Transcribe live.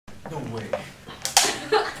No way.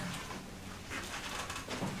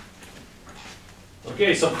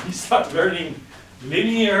 Okay, so we start learning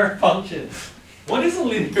linear functions. What is a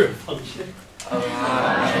linear function? A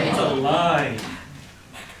line. It's a line.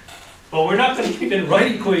 But we're not going to even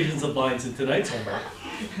write equations of lines in tonight's homework.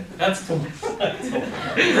 That's tonight's homework.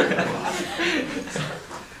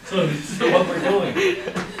 So this is what we're doing.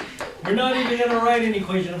 We're not even going to write an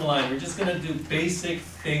equation of a line. We're just going to do basic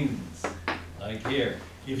things. Like here.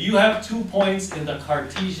 If you have 2 points in the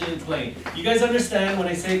Cartesian plane, you guys understand when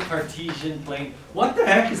I say Cartesian plane? What the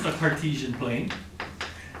heck is the Cartesian plane?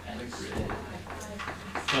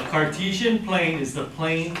 The Cartesian plane is the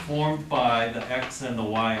plane formed by the x and the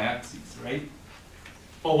y axes, right?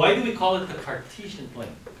 But why do we call it the Cartesian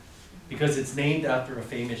plane? Because it's named after a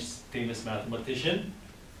famous mathematician.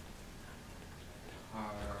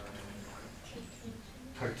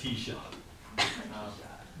 Cartesia.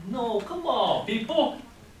 No, come on, people.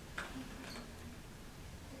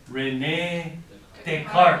 René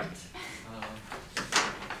Descartes.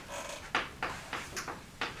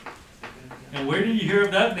 And where did you hear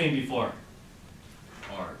of that name before?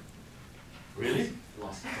 Art. Really?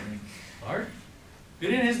 Art?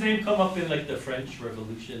 Didn't his name come up in like the French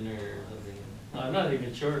Revolution or something? I'm not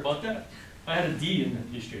even sure about that. I had a D in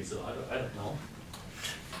history, so I don't know.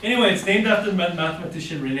 Anyway, it's named after the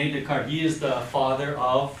mathematician René Descartes. He is the father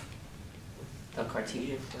of The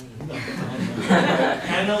Cartesian plane.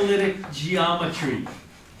 analytic geometry.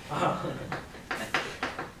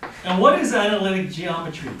 And what is analytic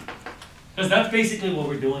geometry? Because that's basically what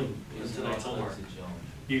we're doing in tonight's homework.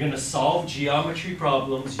 You're going to solve geometry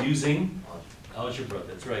problems using algebra.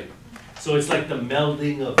 That's right. So it's like the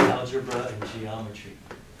melding of algebra and geometry.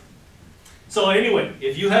 So anyway,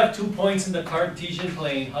 if you have 2 points in the Cartesian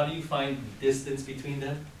plane, how do you find the distance between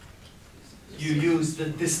them? You use the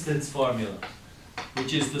distance formula,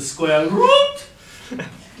 which is the square root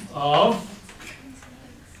of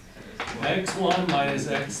x1 minus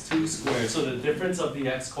x2 squared. So the difference of the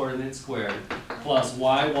x coordinate squared plus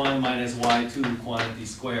y1 minus y2 quantity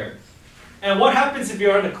squared. And what happens if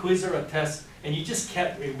you're on a quiz or a test and you just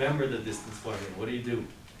can't remember the distance formula? What do?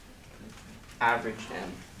 Average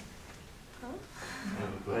them.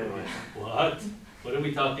 What? What are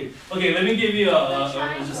we talking? Okay, let me give you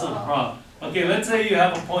just a prompt. Okay, let's say you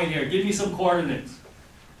have a point here. Give me some coordinates.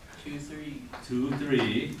 2, 3. 2,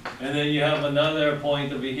 3. And then you have another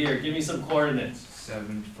point over here. Give me some coordinates.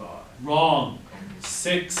 7, 5. Wrong.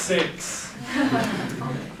 6, 6.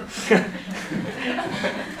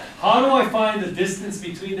 How do I find the distance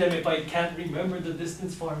between them if I can't remember the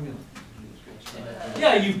distance formula?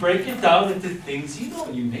 Yeah, you break it down into things you know.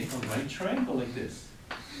 You make a right triangle like this.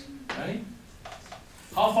 Right?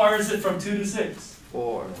 How far is it from 2 to 6?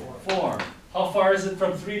 4. 4. How far is it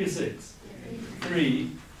from 3 to 6?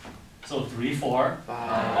 3. So 3, 4,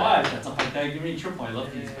 5. That's a Pythagorean triple. I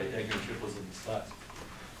love these Pythagorean triples in this class.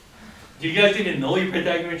 Do you guys even know your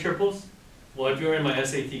Pythagorean triples? Well, if you were in my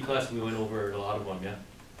SAT class, we went over a lot of them, yeah?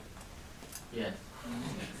 Yes.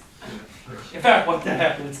 In fact, what the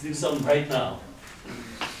heck? Let's do something right now.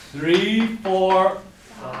 3, 4,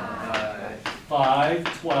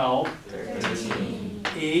 5, 12, 13.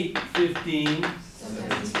 8, 15,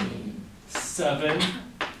 17. 7,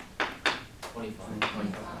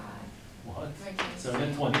 25. what?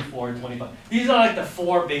 7, 24, 25. These are like the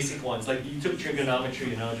 4 basic ones. Like you took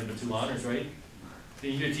trigonometry and algebra 2 honors, right?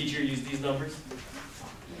 Did your teacher use these numbers?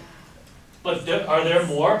 But are there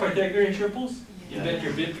more Pythagorean triples? You bet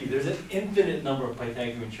your bippy. There's an infinite number of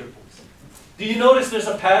Pythagorean triples. Do you notice there's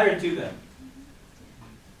a pattern to them?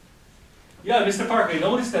 Yeah, Mr. Park, I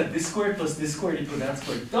noticed that this squared plus this squared equals that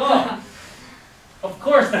squared. Duh! Of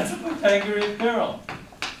course, that's a Pythagorean theorem.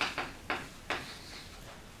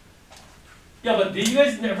 Yeah, but do you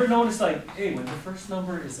guys never notice, like, hey, when the first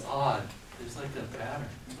number is odd, there's like a pattern.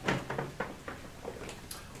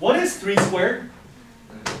 What is 3 squared?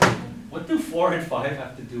 What do 4 and 5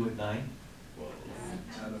 have to do with 9?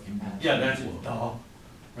 Yeah, that's it. Oh,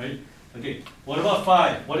 right? Okay, what about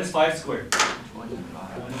 5? What is 5 squared?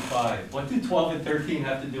 25. 25. What do 12 and 13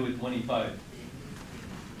 have to do with 25?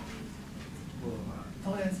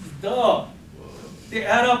 Oh, that's duh. They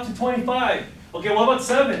add up to 25. Okay, what about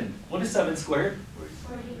 7? What is 7 squared?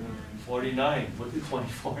 49. What do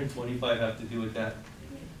 24 and 25 have to do with that?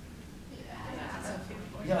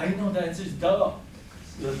 Yeah, I know the answer is duh.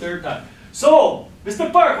 The third time. So,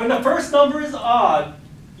 Mr. Park, when the first number is odd,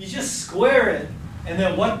 you just square it, and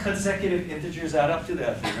then what consecutive integers add up to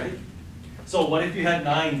that, right? So what if you had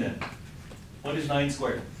 9 then? What is 9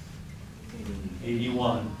 squared?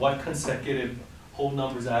 81. What consecutive whole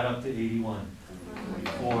numbers add up to 81?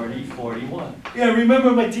 40, 41. Yeah,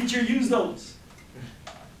 remember my teacher used those.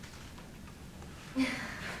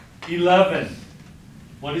 11.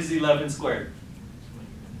 What is 11 squared?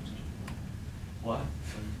 What?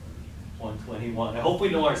 121. I hope we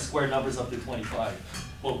know our square numbers up to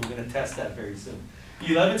 25. Well, we're going to test that very soon.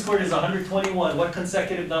 11 squared is 121. What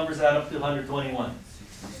consecutive numbers add up to 121?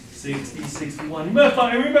 60, 61.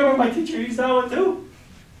 I remember my teacher used that one too.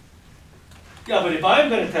 Yeah, but if I'm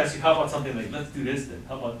going to test you, how about something like, let's do this then.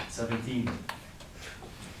 How about 17?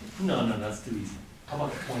 No, that's too easy. How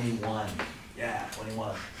about 21? Yeah,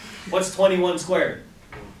 21. What's 21 squared?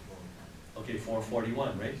 Okay,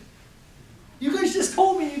 441, right? You guys just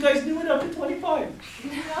told me you guys knew it up to 25.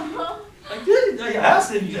 No. I did. I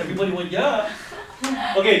asked and everybody went, yeah.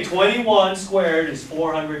 Okay, 21 squared is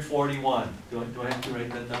 441. Do I have to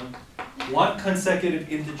write that down? What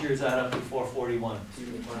consecutive integers add up to 441?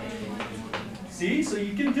 See, so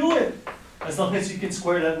you can do it. As long as you can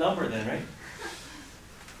square that number then, right?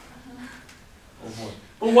 Oh boy.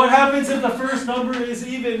 But what happens if the first number is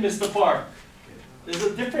even, Mr. Park? There's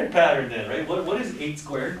a different pattern then, right? What is 8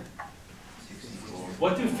 squared? 64.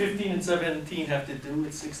 What do 15 and 17 have to do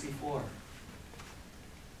with 64?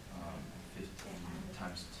 15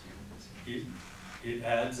 times 2. It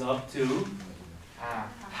adds up to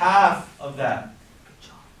Half. half of that.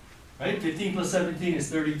 Right? 15 plus 17 is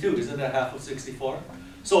 32. Isn't that half of 64?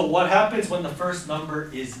 So what happens when the first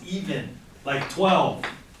number is even? Like 12.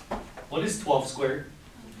 What is 12 squared?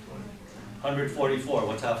 144.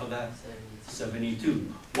 What's half of that?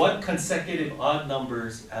 72. What consecutive odd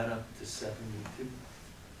numbers add up to 72?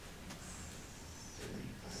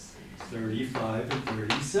 35 and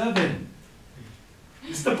 37.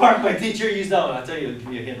 Mr. Park, my teacher used that one. I'll tell you, I'll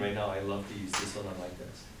give you a hint right now. I love to use this one on my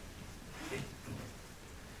test.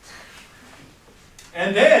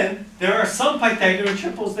 And then, there are some Pythagorean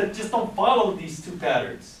triples that just don't follow these two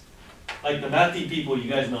patterns. Like the mathy people, you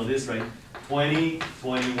guys know this, right? 20,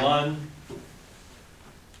 21.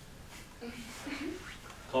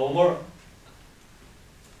 Komor.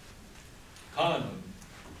 Kan.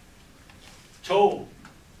 Cho.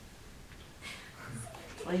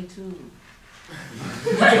 22.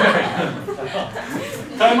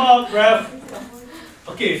 Time out, ref.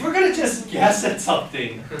 Okay, if we're gonna just guess at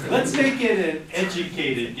something, let's make it an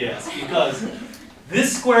educated guess, because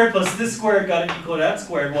this squared plus this squared gotta equal that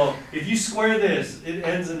squared. Well, if you square this, it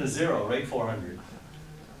ends in a 0, right? 400.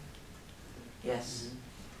 Yes.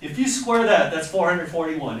 If you square that, that's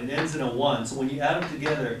 441. It ends in a 1. So when you add them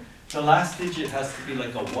together, the last digit has to be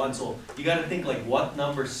like a 1. So you gotta think like what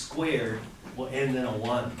number squared will end in a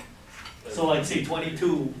 1. So like say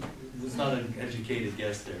 22 was not an educated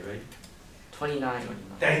guess there, right? 29.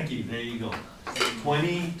 Thank you, there you go.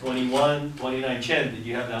 20, 21, 29. Chen, did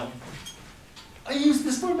you have that one? I use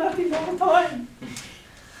this for mathing all the time.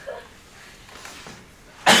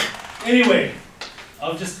 Anyway,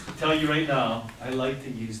 I'll just tell you right now, I like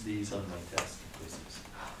to use these on my test quizzes.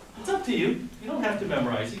 It's up to you. You don't have to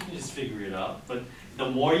memorize, you can just figure it out. But the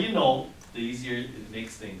more you know, the easier it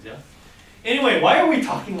makes things, yeah? Anyway, why are we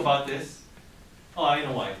talking about this? Oh, I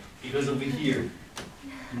know why. Because over here,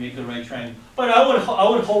 you make a right triangle. But I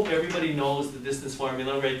would hope everybody knows the distance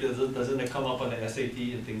formula, right? Doesn't it come up on the SAT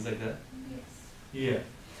and things like that? Yes. Yeah.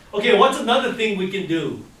 Okay, what's another thing we can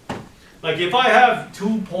do? Like if I have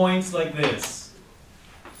 2 points like this,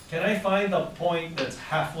 can I find the point that's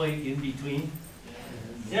halfway in between?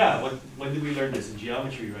 Yeah, when did we learn this? In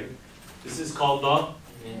geometry, right? This is called the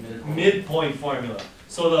midpoint formula.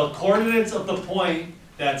 So the coordinates of the point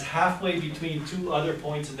that's halfway between two other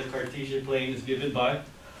points in the Cartesian plane is given by?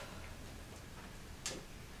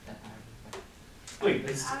 Wait,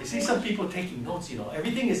 I see some people taking notes, you know.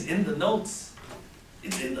 Everything is in the notes.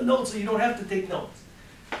 It's in the notes, so you don't have to take notes.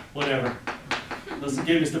 Whatever. Listen,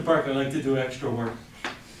 okay, Mr. Park, I like to do extra work.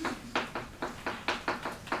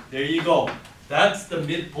 There you go. That's the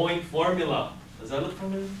midpoint formula. Does that look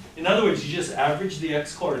familiar? In other words, you just average the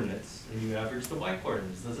x coordinates and you average the y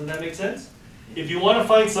coordinates. Doesn't that make sense? If you want to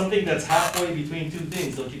find something that's halfway between two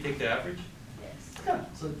things, don't you take the average? Yes. Yeah,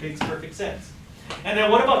 so it makes perfect sense. And then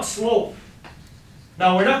what about slope?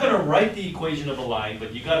 Now we're not going to write the equation of a line,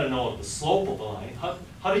 but you got to know the slope of a line.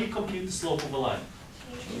 How do you compute the slope of a line?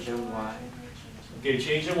 Change in y. Okay,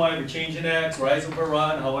 change in y, we're changing x, rise over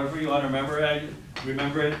run, however you want to remember it.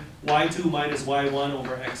 Remember it, y2 minus y1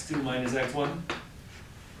 over x2 minus x1.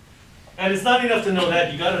 And it's not enough to know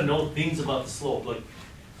that, you got to know things about the slope. Like,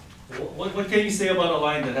 what can you say about a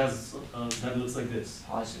line that has that looks like this?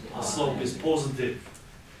 Positive. The slope is positive.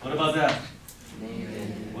 What about that?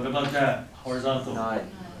 Negative. What about that? Horizontal?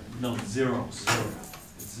 None. No, zero.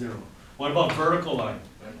 It's zero. What about vertical line?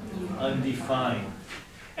 Undefined.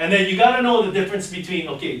 And then you gotta know the difference between,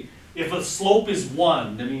 okay, if a slope is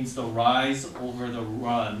 1, that means the rise over the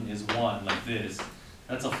run is 1, like this.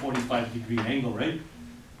 That's a 45-degree angle, right?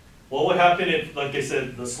 What would happen if, like I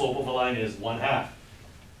said, the slope of a line is 1/2?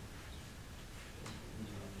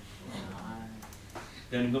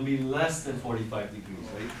 Then it's gonna be less than 45 degrees,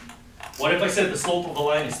 right? What if I said the slope of a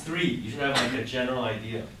line is 3? You should have like a general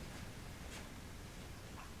idea.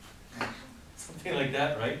 Something like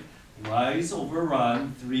that, right? Rise over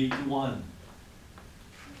run, 3 to 1.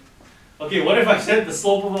 Okay, what if I said the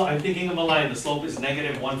slope of a, I'm thinking of a line, the slope is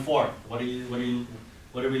 -1/4.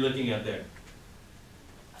 What are we looking at there?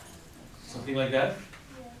 Something like that?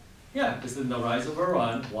 Yeah, because then the rise over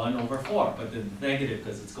run, 1/4, but then negative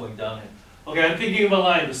because it's going downhill. Okay, I'm thinking of a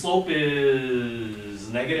line, the slope is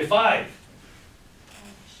 -5.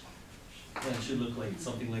 Yeah, it should look like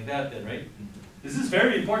something like that then, right? This is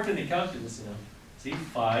very important in calculus, you know. See,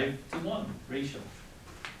 5 to 1 ratio.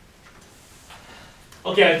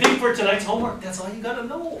 Okay, I think for tonight's homework, that's all you gotta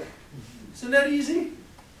know. Isn't that easy?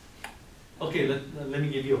 Okay, let me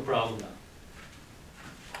give you a problem now.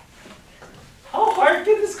 How hard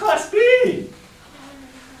can this class be?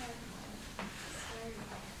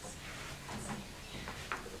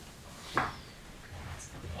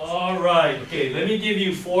 All right, okay, let me give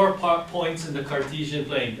you 4 points in the Cartesian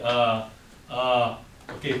plane.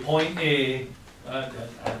 Okay, point A,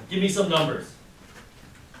 give me some numbers.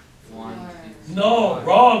 1. No,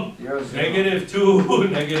 wrong. 0, 0. -2,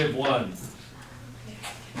 -1.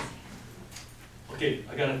 Okay,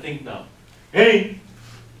 I gotta think now. Hey!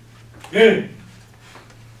 Hey!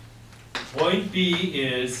 Point B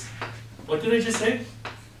is, what did I just say?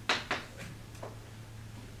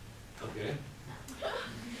 Okay.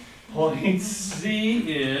 Point C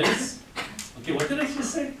is, okay, what did I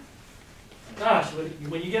just say? Gosh,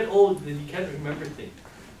 when you get old, then you can't remember things.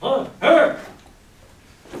 Huh, her!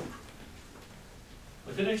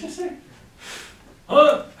 What did I just say?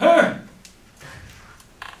 Huh, her!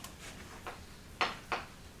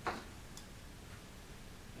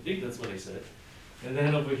 I think that's what I said. And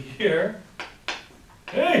then over here,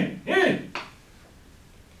 hey, hey!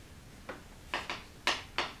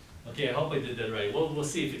 Okay, I hope I did that right. We'll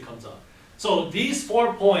see if it comes out. So these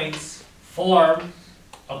 4 points form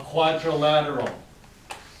a quadrilateral.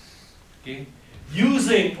 Okay?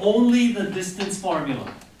 Using only the distance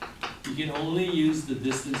formula. You can only use the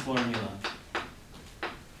distance formula.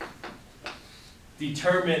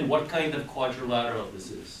 Determine what kind of quadrilateral this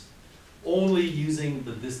is. Only using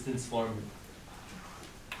the distance formula.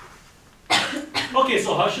 Okay,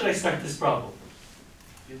 so how should I start this problem?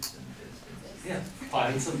 Yeah,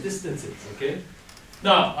 find some distances, okay?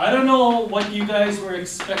 Now, I don't know what you guys were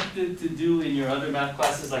expected to do in your other math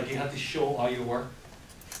classes, like you have to show all your work.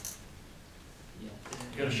 You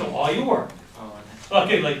gotta show all your work.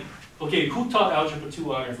 Okay, like, okay, who taught Algebra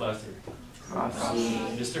 2 honors last year?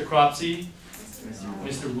 Mr. Cropsey,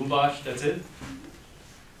 Mr. Rumbash, that's it?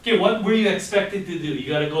 Okay, what were you expected to do? You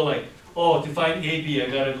gotta go like, oh, to find AB, I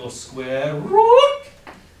gotta go square root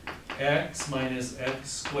x minus x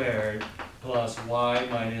squared plus y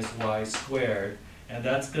minus y squared. And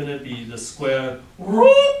that's gonna be the square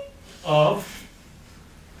root of,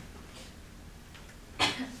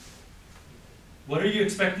 what are you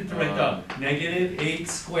expected to write down? -8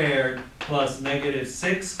 squared plus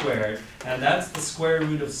 -6 squared, and that's the square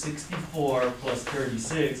root of 64 plus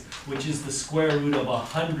 36, which is the square root of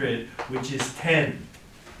 100, which is 10.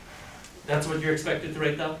 That's what you're expected to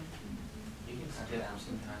write down? You can skip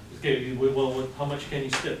sometimes. Okay, well, how much can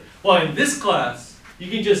you skip? Well, in this class, you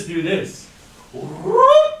can just do this.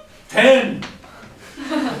 10!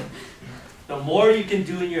 The more you can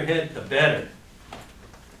do in your head, the better.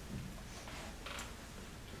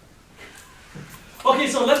 Okay,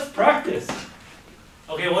 so let's practice.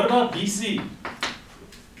 Okay, what about BC?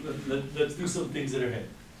 Let's do some things in our head.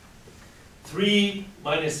 3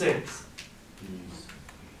 minus 6.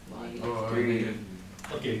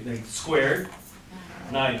 Okay, then squared.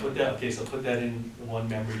 9, put that, okay, so put that in one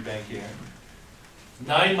memory bank here.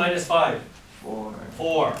 9 minus 5. 4.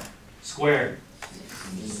 4. Squared.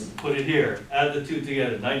 Put it here. Add the 2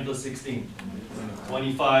 together. 9 plus 16.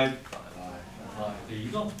 25. 5. There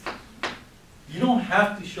you go. You don't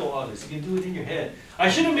have to show all this. You can do it in your head. I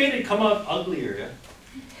should have made it come out uglier, yeah?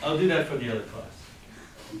 I'll do that for the other class.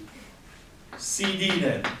 CD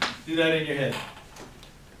then. Do that in your head.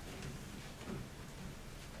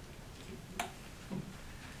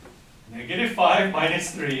 -5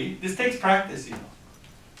 minus 3. This takes practice, you know.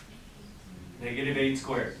 -8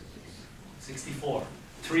 squared. 64.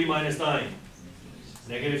 3 minus 9.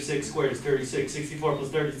 -6 squared is 36. 64 plus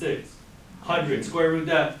 36. 100. Square root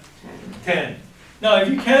that. 10. Now, if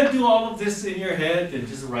you can't do all of this in your head, then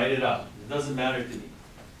just write it out. It doesn't matter to me.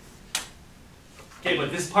 Okay,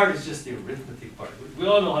 but this part is just the arithmetic part. We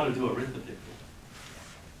all know how to do arithmetic.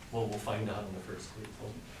 Well, we'll find out in the first quiz.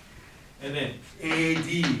 And then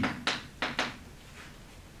AD.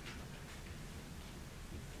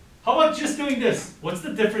 How about just doing this? What's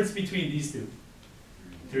the difference between these two?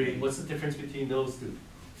 3. What's the difference between those two?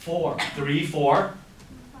 4. 3, 4,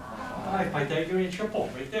 5. Pythagorean triple,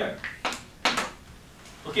 right there.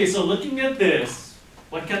 Okay, so looking at this,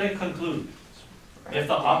 what can I conclude? If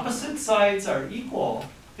the opposite sides are equal,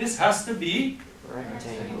 this has to be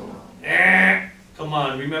Rectangle. Come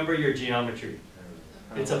on, remember your geometry.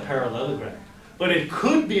 It's a parallelogram. But it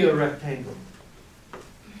could be a rectangle.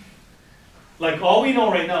 Like all we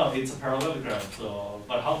know right now, it's a parallelogram. So,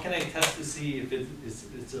 but how can I test to see if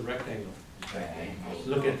it's a rectangle?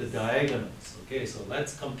 Look at the diagonals. Okay, so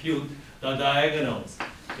let's compute the diagonals.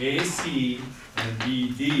 AC and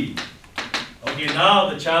BD. Okay, now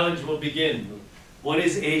the challenge will begin. What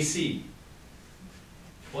is AC?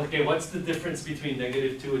 Okay, what's the difference between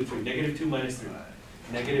 -2 and 3? -2 minus 3.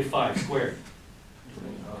 -5 squared.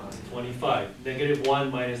 25.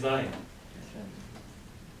 -1 minus 9.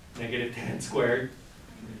 -10 squared.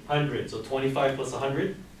 100. So 25 plus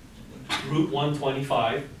 100. Root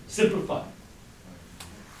 125. Simplify.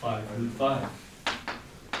 5 root 5.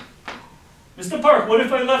 Mr. Park, what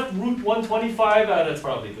if I left root 125 out? That's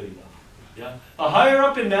probably good enough. Yeah. Higher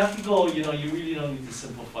up in math you go, you know, you really don't need to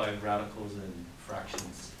simplify radicals and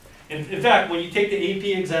fractions. In fact, when you take the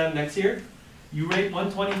AP exam next year, you rate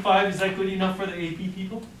 125, is that good enough for the AP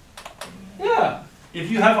people? Yeah. If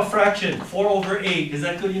you have a fraction, 4/8, is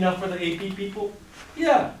that good enough for the AP people?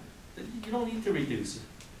 Yeah. You don't need to reduce it.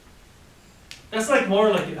 That's like more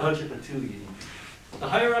like in algebra 2. The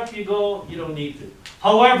higher up you go, you don't need to.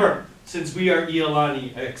 However, since we are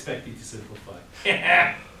Iolani, I expect you to simplify.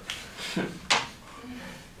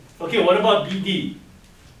 Okay, what about BD?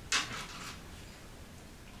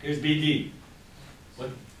 Here's BD. What?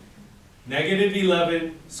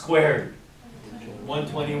 -11 squared.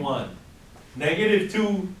 121.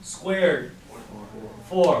 -2 squared.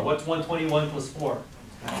 4. What's 121 plus 4?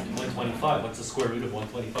 125. What's the square root of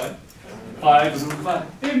 125? 5 root 5.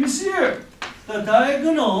 Hey, monsieur, the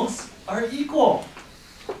diagonals are equal.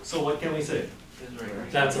 So what can we say?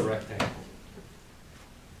 That's a rectangle.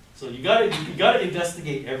 So you gotta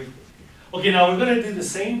investigate everything. Okay, now we're gonna do the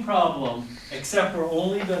same problem, except we're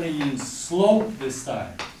only gonna use slope this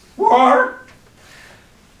time. What?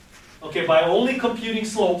 Okay, by only computing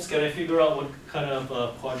slopes, can I figure out what kind of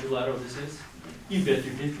quadrilateral this is? You bet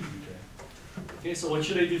your dicky you can. Okay, so what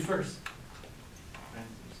should I do first?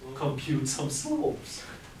 Compute some slopes.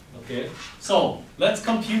 Okay, so let's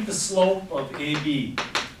compute the slope of AB.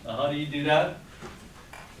 How do you do that?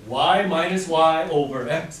 Y minus y over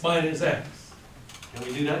x minus x. Can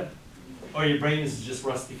we do that? Or your brain is just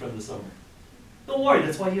rusty from the summer? Don't worry,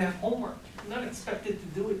 that's why you have homework. You're not expected to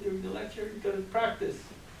do it during the lecture, you gotta practice.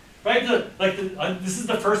 Right? This is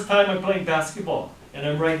the first time I'm playing basketball, and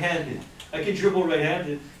I'm right-handed. I can dribble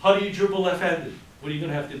right-handed. How do you dribble left-handed? What are you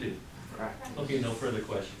gonna have to do? Practice. Okay, no further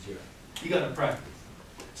questions here. You gotta practice.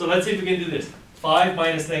 So let's see if we can do this. 5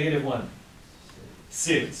 minus -1.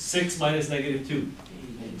 6. 6 minus -2.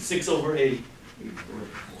 6/8.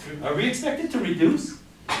 Are we expected to reduce?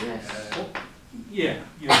 Yes. Well, yeah,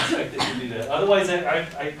 you're expected to do that. Otherwise,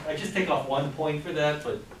 I just take off 1 point for that,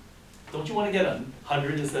 but don't you want to get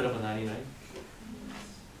 100 instead of a 99?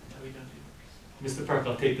 Mr. Park,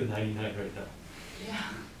 I'll take the 99 right now. Yeah.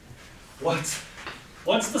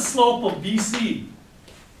 What's the slope of BC?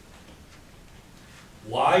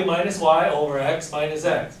 Y minus y over x minus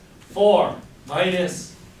x. 4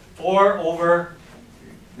 minus 4 over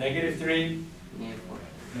 -3.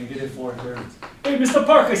 -4/3. Hey, Mr.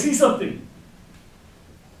 Park, I see something.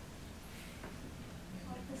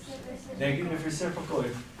 Negative reciprocal.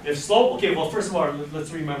 If slope, okay, well, first of all,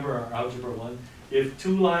 let's remember our algebra 1. If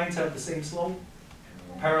two lines have the same slope,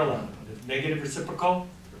 parallel. If negative reciprocal,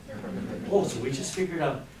 oh, so we just figured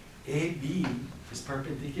out AB is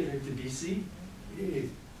perpendicular to BC. It is.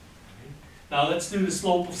 Okay. Now let's do the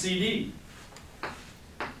slope of CD.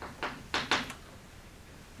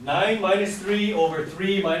 9 minus 3 over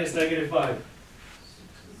 3 minus -5.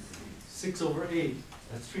 6/8.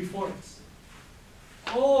 That's 3/4.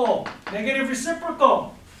 Oh, negative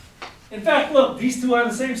reciprocal. In fact, look, these two are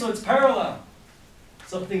the same, so it's parallel.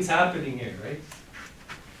 Something's happening here, right?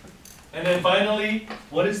 And then finally,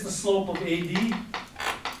 what is the slope of AD?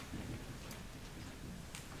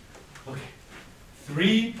 Okay,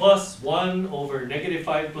 3 plus 1 over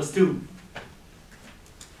 -5 plus 2.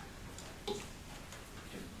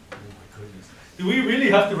 do we really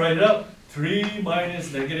have to write it up? 3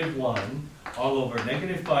 minus negative 1 all over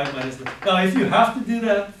negative 5 minus. Now, if you have to do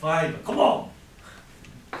that, 5. Come on.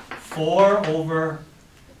 4 over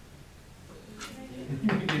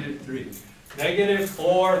negative 3. Negative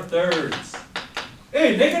 4/3.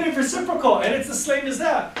 Hey, negative reciprocal, and it's the same as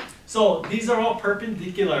that. So these are all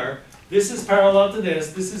perpendicular. This is parallel to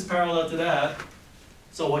this. This is parallel to that.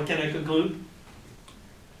 So what can I conclude?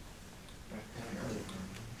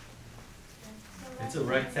 It's a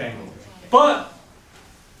rectangle. But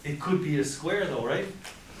it could be a square though, right?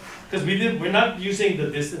 Because we're not using the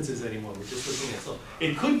distances anymore. We're just looking at, so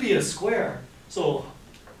it could be a square. So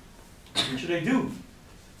what should I do?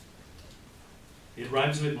 It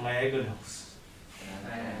rhymes with diagonals.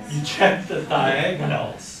 You check the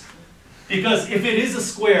diagonals. Because if it is a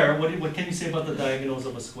square, what can you say about the diagonals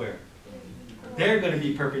of a square? They're going to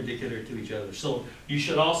be perpendicular to each other. So you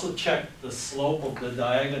should also check the slope of the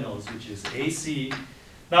diagonals, which is AC.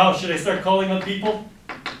 Now, should I start calling on people?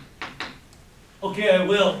 Okay, I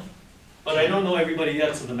will. But I don't know everybody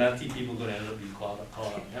yet, so the math team people are going to end up being called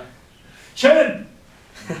on. Yeah? Chen!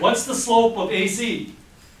 What's the slope of AC?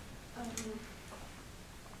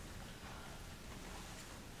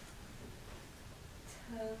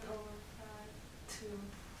 10 over 5, 2.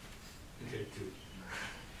 Okay, 2.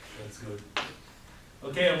 That's good.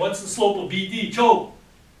 Okay, and what's the slope of BD? Cho?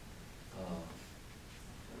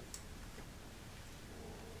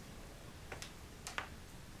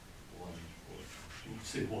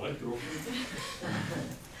 Say what? Oh.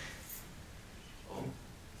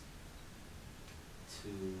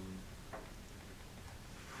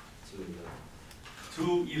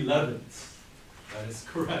 2/11. That is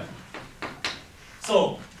correct.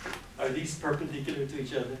 So, are these perpendicular to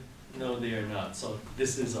each other? No, they are not. So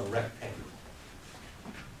this is a rectangle.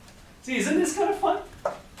 See, isn't this kind of fun?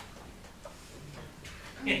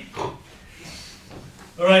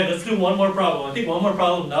 All right, let's do one more problem. I think one more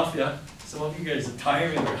problem enough, yeah? Some of you guys are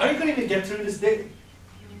tiring. How are you going to even get through this day?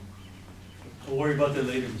 We'll worry about that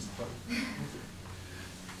later, Mr. Park.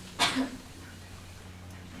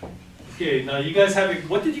 Okay, now you guys have,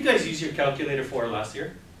 what did you guys use your calculator for last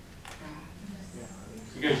year?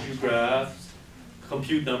 You guys do graphs,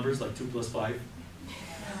 compute numbers like 2 plus 5.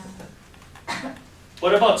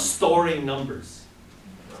 What about storing numbers?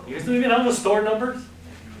 You guys don't even know how to store numbers?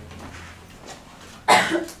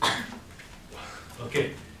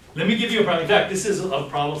 Okay, let me give you a problem. In fact, this is a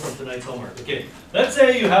problem from tonight's homework. Okay, let's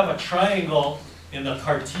say you have a triangle in the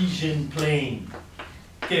Cartesian plane.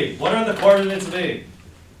 Okay, what are the coordinates of A?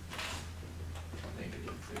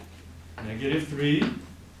 Negative 3. 4.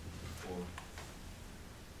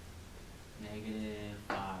 Negative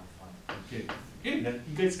 5. Okay, okay,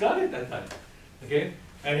 you guys got it that time. Okay,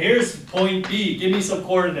 and here's point B. Give me some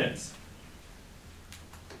coordinates.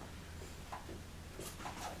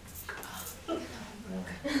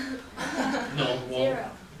 No, wrong.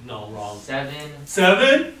 0. No, wrong. 7.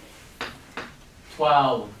 7?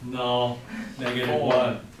 12. No, negative 4.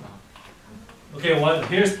 1. Okay, well,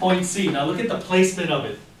 here's point C. Now look at the placement of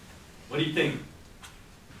it. What do you think?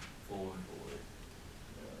 4.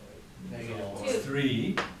 No, Two. it's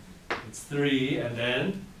 3. It's 3, and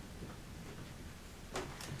then?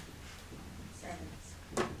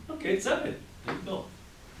 7. Okay, it's 7. There you go.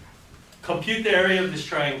 Compute the area of this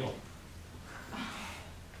triangle.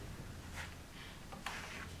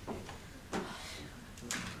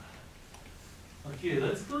 Okay,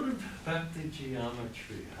 let's go back to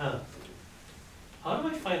geometry. How do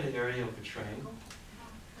I find the area of a triangle?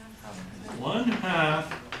 1/2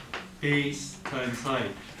 base times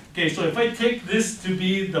height. Okay, so if I take this to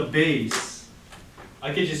be the base,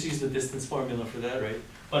 I could just use the distance formula for that, right?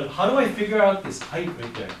 But how do I figure out this height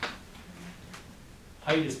right there?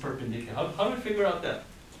 Height is perpendicular. How do I figure out that?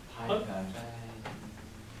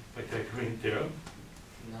 Pythagorean theorem?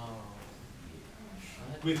 No.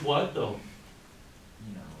 With what though?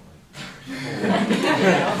 You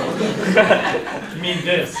mean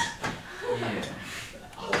this? Yeah.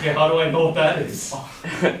 Okay, how do I know what that is?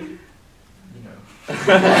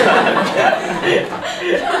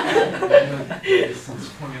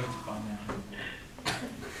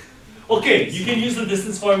 Okay, you can use the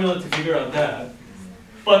distance formula to figure out that.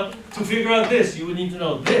 But to figure out this, you would need to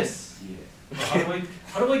know this. Yeah.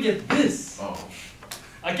 How do I get this? Oh.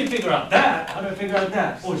 I can figure out that. How do I figure out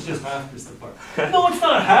that? Oh, it's just half this apart. No, it's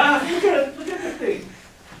not half. Look at the thing.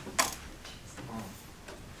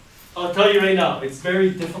 I'll tell you right now, it's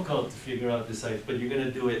very difficult to figure out this height, but you're going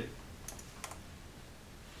to do it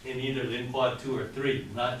in either linquad 2 or 3.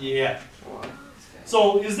 Not yet.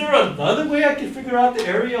 So is there another way I can figure out the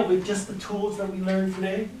area with just the tools that we learned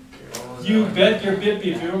today? You bet your bippy.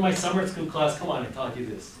 If you were in my summer school class, come on, I taught you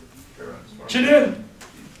this. Chin in.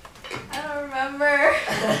 I don't remember.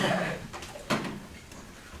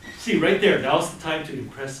 See, right there, now's the time to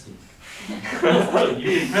impress me.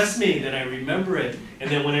 You impress me, then I remember it, and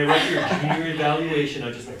then when I write your junior evaluation,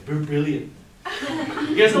 I'm just like, brilliant.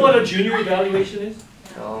 You guys know what a junior evaluation is?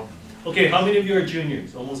 No. Okay, how many of you are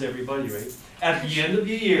juniors? Almost everybody, right? At the end of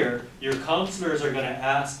the year, your counselors are going to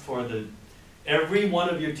ask for every one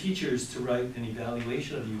of your teachers to write an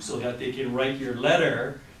evaluation of you so that they can write your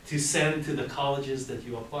letter to send to the colleges that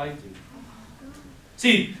you applied to.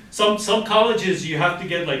 See, some colleges you have to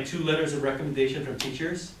get like 2 letters of recommendation from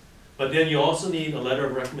teachers, but then you also need a letter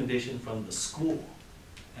of recommendation from the school.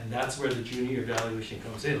 And that's where the junior evaluation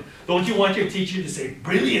comes in. Don't you want your teacher to say,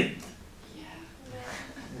 brilliant?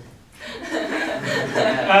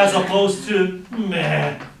 As opposed to,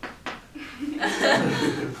 meh.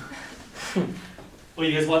 Well,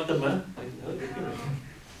 you guys want the meh?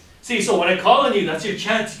 See, so when I call on you, that's your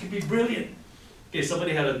chance. You can be brilliant. Okay,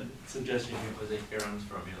 somebody had a suggestion here. Was it Heron's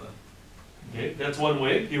formula? Okay, that's one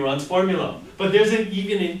way, Heron's formula. But there's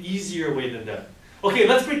even an easier way than that. Okay,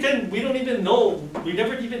 let's pretend we don't even know, we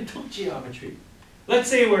never even took geometry. Let's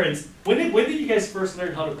say we're in, when did you guys first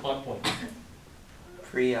learn how to plot points?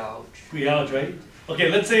 Pre-alg. Pre-alg, right?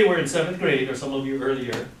 Okay, let's say we're in 7th grade, or some of you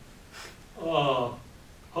earlier. How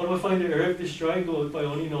do I find the area of this triangle if I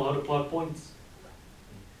only know how to plot points?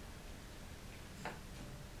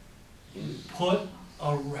 Put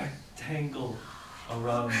a rectangle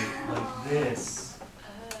around it like this.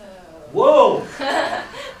 Whoa!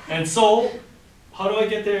 And so, how do I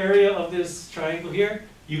get the area of this triangle here?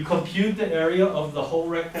 You compute the area of the whole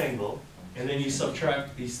rectangle, and then you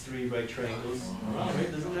subtract these 3 right triangles around,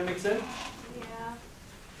 right? Doesn't that make sense? Yeah.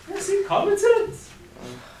 Yeah, see, common sense.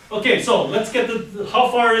 Okay, so let's get how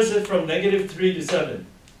far is it from -3 to 7?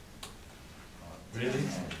 Really?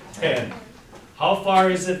 10. How far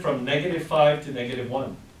is it from -5 to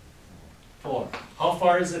 -1? 4. How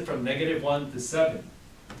far is it from -1 to 7?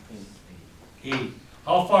 8.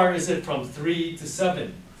 How far is it from 3 to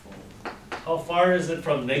 7? How far is it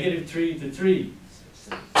from -3 to 3?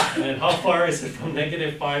 And then how far is it from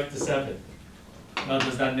 -5 to 7? Now,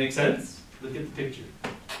 does that make sense? Look at the picture.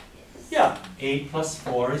 Yeah, 8 plus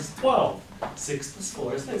 4 is 12. 6 plus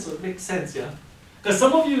 4 is 9, so it makes sense, yeah? Because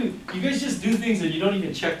some of you guys just do things and you don't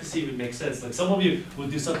even check to see if it makes sense. Like some of you will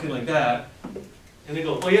do something like that, and they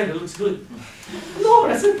go, oh yeah, that looks good. No,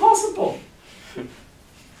 that's impossible.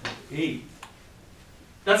 8.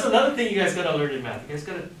 That's another thing you guys gotta learn in math. You guys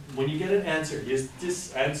gotta, when you get an answer, is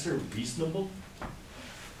this answer reasonable?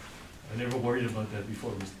 I never worried about that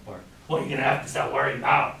before, Mr. Park. Well, you're gonna have to start worrying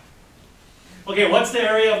now. Okay, what's the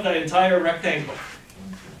area of the entire rectangle?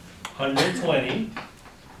 120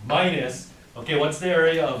 minus, okay, what's the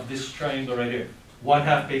area of this triangle right here?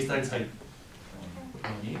 1/2 base times height.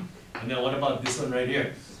 20. And then what about this one right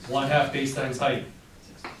here? 1/2 base times height.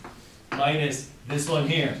 Minus this one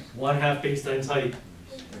here, 1/2 base times height.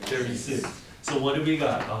 36. So what do we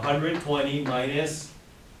got? 120 minus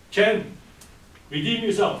 10. Redeem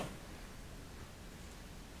yourself.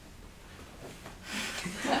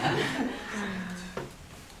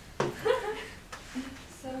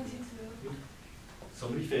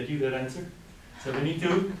 Somebody fed you that answer?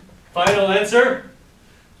 72. Final answer?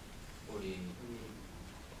 48.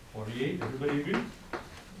 48. Everybody agree?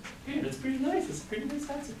 Okay, that's pretty nice. That's a pretty nice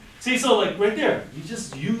answer. See, so like right there, you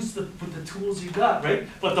just use with the tools you got, right?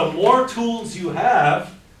 But the more tools you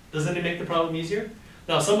have, doesn't it make the problem easier?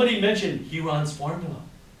 Now, somebody mentioned Heron's formula.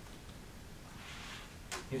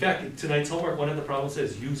 In fact, tonight's homework, one of the problems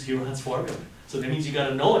says use Heron's formula. So that means you got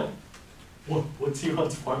to know it. What's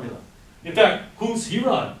Heron's formula? In fact, who's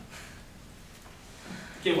Heron?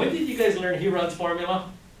 Okay, when did you guys learn Heron's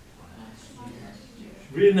formula?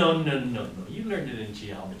 No. You learned it in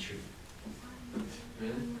geometry.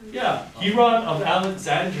 Really? Yeah, Heron of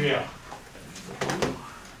Alexandria.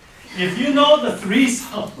 If you know the 3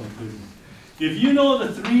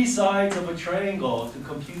 sides of a triangle to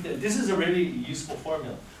compute that, this is a really useful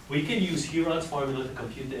formula. We can use Heron's formula to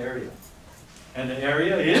compute the area. And the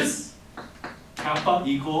area is kappa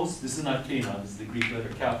equals, this is not K now, this is the Greek letter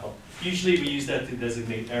kappa. Usually we use that to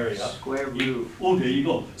designate area. Square root. Oh, there you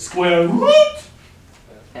go. Square root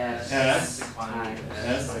S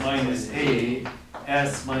minus A,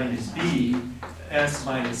 S minus B, S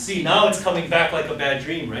minus C. Now it's coming back like a bad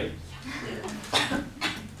dream, right?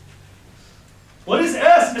 What is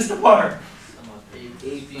S, Mr. Park?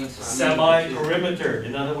 Semi-perimeter.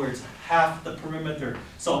 In other words, half the perimeter.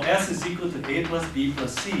 So S is equal to A plus B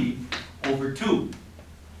plus C over 2.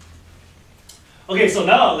 Okay, so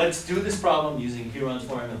now let's do this problem using Heron's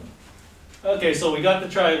formula. Okay, so we got the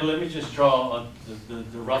triangle. Let me just draw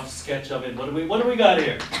the rough sketch of it. What do we got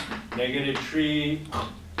here? -3,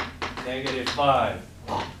 -5,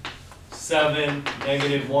 7,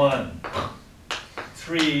 -1,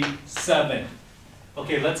 3, 7.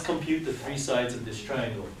 Okay, let's compute the three sides of this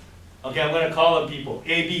triangle. Okay, I'm going to call on people.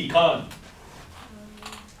 A, B, con.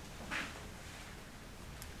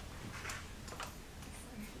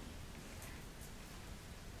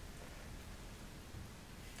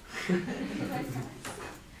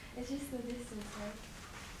 It's just the distance, right?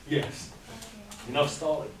 Yes. Okay. Enough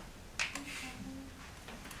stalling.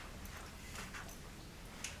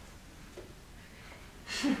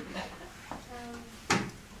 Um,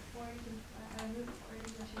 40, root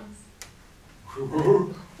 40, which is, wait,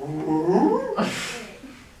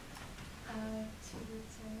 2 root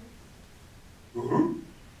 10.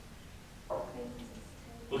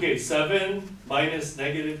 Okay, 7 minus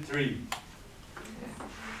 -3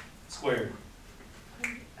 squared.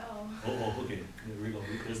 Oh. Oh, okay. There we go.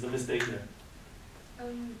 There's the mistake there.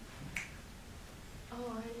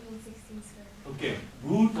 116 squared. Okay,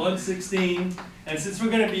 root 116. And since we're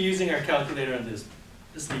going to be using our calculator on this,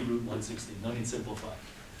 just leave root 116. No need to simplify.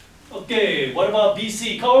 Okay, what about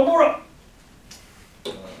BC? Kawamura!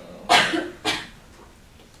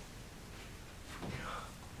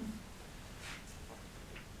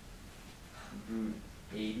 Root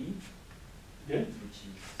 80, Okay. which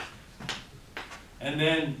is And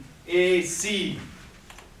then AC.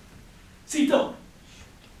 Sito!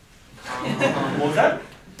 What was that?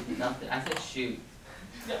 nothing. I said shoot.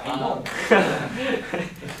 Yeah, I know.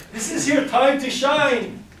 This is your time to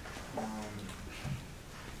shine.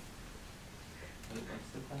 Wait, what's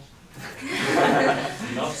the question?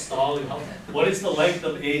 Enough stalling. What is the length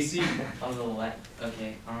of AC? Oh, the left.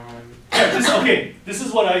 Okay. Yeah, okay, this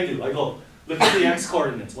is what I do. I go, look at the x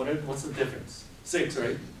coordinates. What's the difference? 6,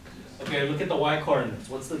 right? Okay, look at the y coordinates.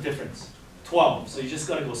 What's the difference? 12. So you just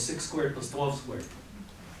got to go 6 squared plus 12 squared.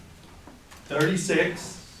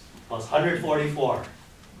 36 plus 144.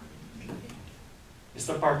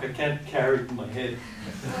 Mr. Park, I can't carry it in my head.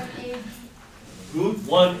 180. Root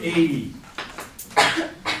 180.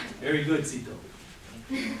 Very good, Sito.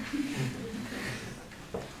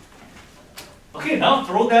 Okay, now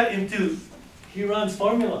throw that into Hiran's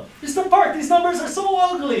formula. Mr. Park, these numbers are so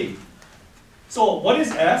ugly. So what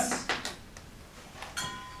is S?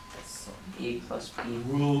 So A plus B.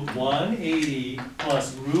 Root 180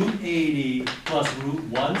 plus root 80 plus root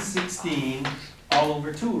 116 all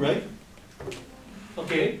over 2, right?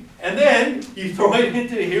 Okay, and then you throw it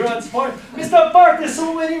into Hiran's formula. Mr. Park, there's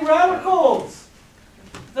so many radicals.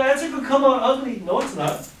 The answer could come out ugly. No, it's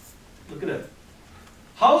not. Look at it.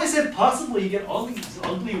 How is it possible you get all these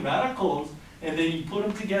ugly radicals and then you put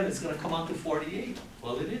them together, it's going to come out to 48?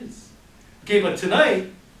 Well, it is. Okay, but tonight,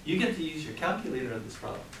 you get to use your calculator on this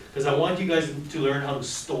problem because I want you guys to learn how to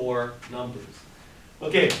store numbers.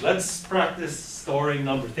 Okay, let's practice storing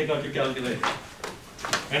numbers. Take out your calculator.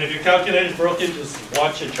 And if your calculator is broken, just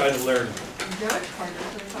watch and try to learn. Do you have a charger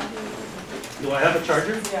for the calculator? Do I have a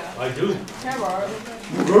charger? Yeah. I do. Can I borrow it?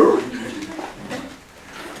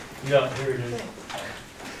 Yeah, here it is.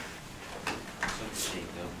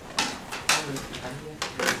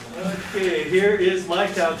 Okay, here is my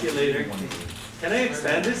calculator. Can I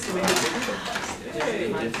expand this to make it bigger?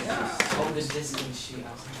 Hey. Oh, the distance sheet.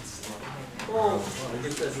 I was like, Oh, I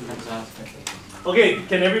guess that's that's what I was thinking. Okay,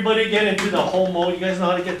 can everybody get into the home mode? You guys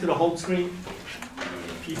know how to get to the home screen?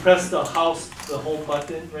 You press the home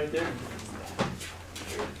button right there.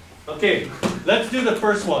 Okay, let's do the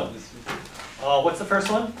first one. What's the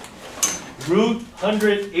first one? Root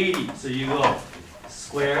 180. So you go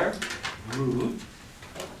square root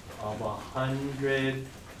of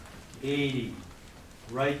 180.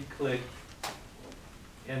 Right click,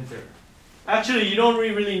 enter. Actually, you don't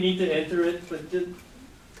really need to enter it, but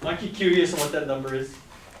aren't you curious on what that number is?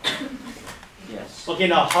 Yes. Okay,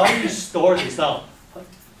 now how do you store this? Now,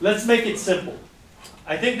 let's make it simple.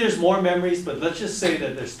 I think there's more memories, but let's just say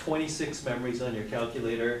that there's 26 memories on your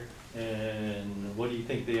calculator. And what do you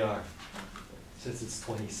think they are? Since it's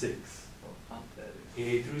 26.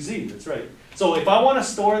 A through Z, that's right. So if I want to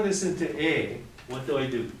store this into A, what do I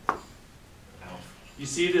do? You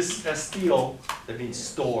see this STO, that means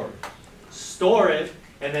store. Store it,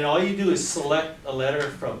 and then all you do is select a letter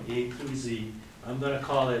from A through Z. I'm going to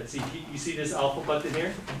call it, see, you see this alpha button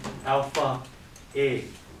here? Alpha A.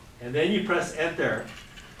 And then you press enter.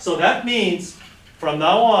 So that means from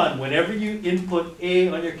now on, whenever you input A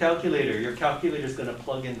on your calculator is going to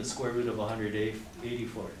plug in the square root of 180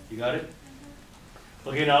 for it. You got it?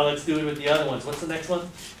 Okay, now let's do it with the other ones. What's the next one?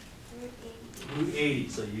 Root 80. Root 80.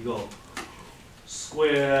 So you go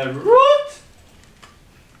square root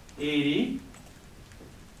 80,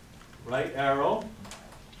 right arrow.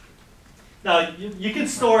 Now, you can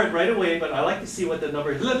store it right away, but I like to see what the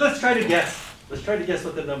number is. Let's try to guess. Let's try to guess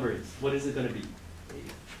what the number is. What is it going to be?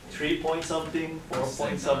 3 point something, 4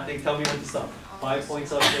 point something. Tell me when to stop. 5 point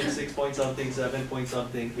something, 6 point something, 7 point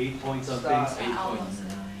something, 8 point something. Stop.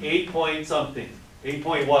 8 point something. 8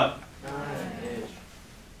 point what?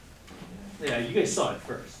 Yeah, you guys saw it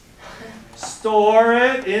first. Store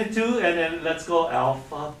it into, and then let's go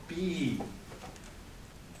alpha B.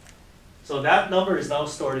 So that number is now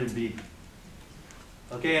stored in B.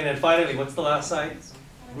 Okay, and then finally, what's the last side?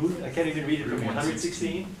 Root, I can't even read it from here.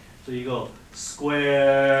 116. So you go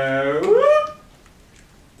square root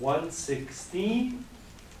 116,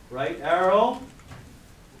 right arrow.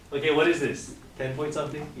 Okay, what is this? 10 point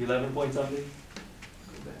something? 11 point something?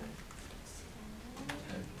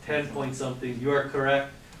 10 point something. You are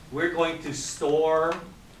correct. We're going to store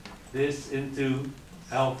this into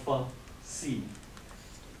alpha C.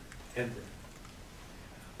 Enter.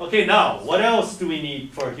 Okay, now, what else do we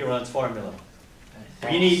need for Huron's formula?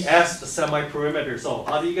 We need S, the semi-perimeter. So,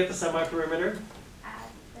 how do you get the semi-perimeter?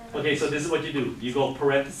 Okay, so this is what you do. You go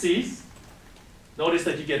parentheses. Notice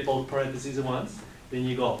that you get both parentheses at once. Then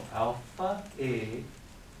you go alpha A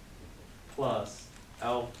plus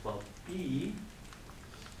alpha B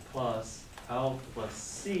plus alpha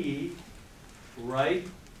C, right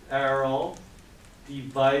arrow,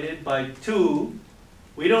 divided by 2.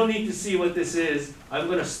 We don't need to see what this is. I'm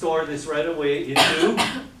going to store this right away into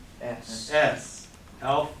S.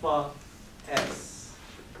 Alpha S.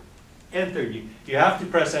 Enter. You have to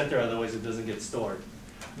press enter, otherwise it doesn't get stored.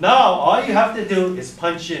 Now, all you have to do is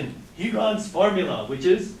punch in Huron's formula, which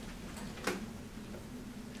is,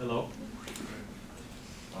 hello?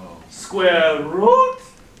 Square root.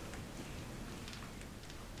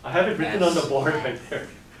 I have it written on the board right there.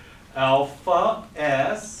 Alpha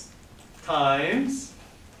S times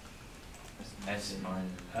S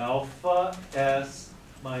minus alpha S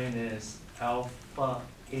minus alpha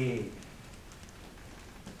A.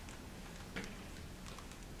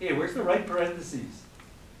 Hey, where's the right parentheses?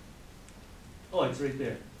 Oh, it's right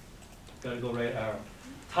there. Gotta go right arrow.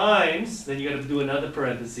 Times, then you gotta do another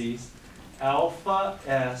parentheses, alpha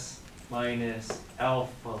S minus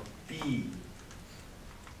alpha B.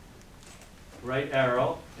 Right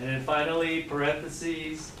arrow. And then finally,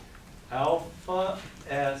 parentheses, alpha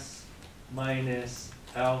S minus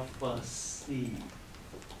alpha C.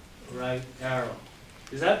 Right arrow.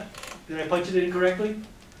 Did I punch it in correctly?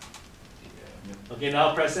 Okay,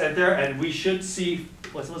 now press enter and we should see,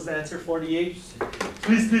 what was the answer, 48?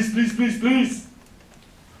 Please, please, please, please, please.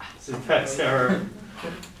 Syntax error.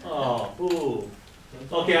 Oh, ooh.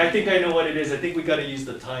 Okay, I think I know what it is. I think we gotta use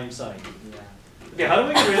the time sign. Okay, how do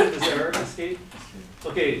we get rid of this error? Escape?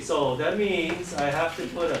 Okay, so that means I have to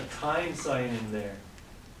put a time sign in there.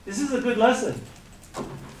 This is a good lesson.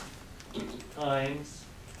 Times.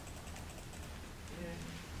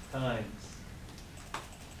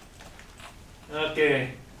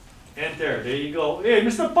 Okay, enter. There you go. Hey,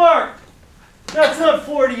 Mr. Park, that's not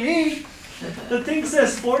 48. The thing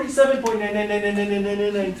says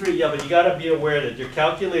 47.9999993. Yeah, but you gotta be aware that your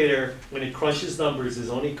calculator, when it crunches numbers, is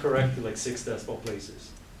only correct to like 6 decimal places.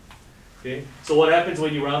 Okay. So what happens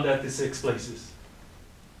when you round that to 6 places?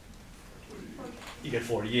 You get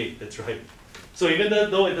 48. That's right. So even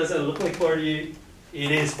though it doesn't look like 48,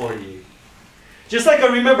 it is 48. Just like I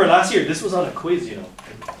remember last year, this was on a quiz, you know.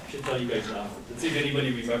 I should tell you guys now. Let's see if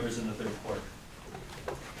anybody remembers in the third quarter.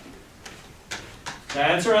 The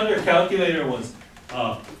answer on their calculator was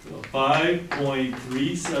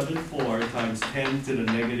 5.374 times 10 to the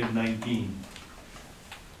negative 19.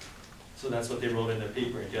 So that's what they wrote in their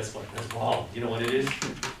paper, and guess what? That's wrong. You know what it is?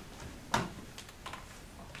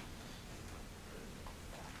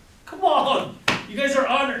 Come on! You guys are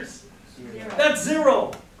honors. That's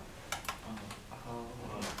 0.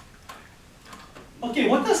 Okay,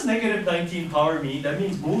 what does negative 19 power mean? That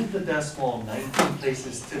means move the decimal 19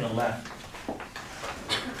 places to the left.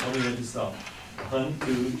 Tell me when to stop. 1,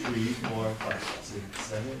 2, 3, 4, 5, 6,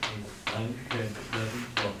 7, 8, 9, 10, 11,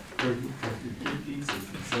 12, 13, 14, 15,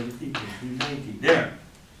 16, 17, 18, 19. There.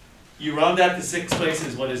 You round that to 6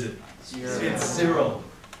 places, what is it? 0. It's 0.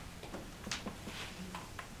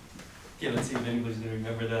 Okay, let's see if anybody's going to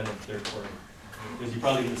remember that in the third quarter. Because you're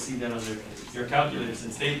probably going to see that on your calculator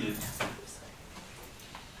since they did.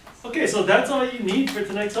 Okay, so that's all you need for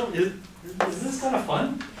tonight's homework. Isn't this kind of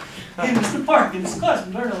fun? Hey, Mr. Park, in this class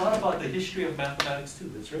we learned a lot about the history of mathematics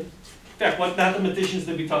too, that's right. In fact, what mathematicians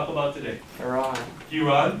did we talk about today?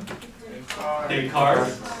 Huron,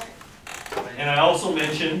 Descartes, and I also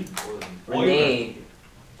mentioned Euler. Renee.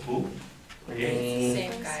 Who? A.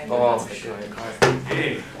 Same guy. Oh, sure.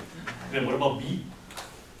 A. Then what about B?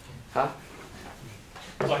 Huh?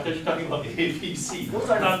 Oh, I thought you were talking about A, B, C. Those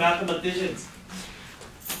are not mathematicians.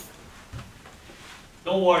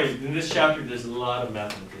 Don't worry, in this chapter there's a lot of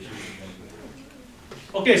mathematicians.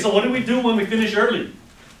 Okay, so what do we do when we finish early?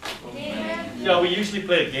 Yeah, we usually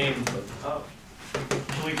play a game, but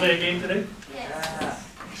should we play a game today? Yes.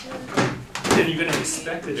 Then you're gonna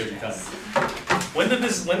expect it every time. When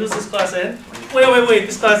does this class end? Wait,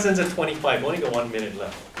 this class ends at 25. We only got 1 minute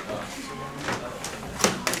left.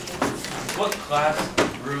 What class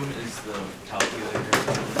room is the calculator?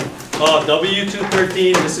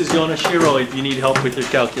 W213, this is Yonashiro if you need help with your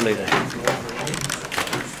calculator.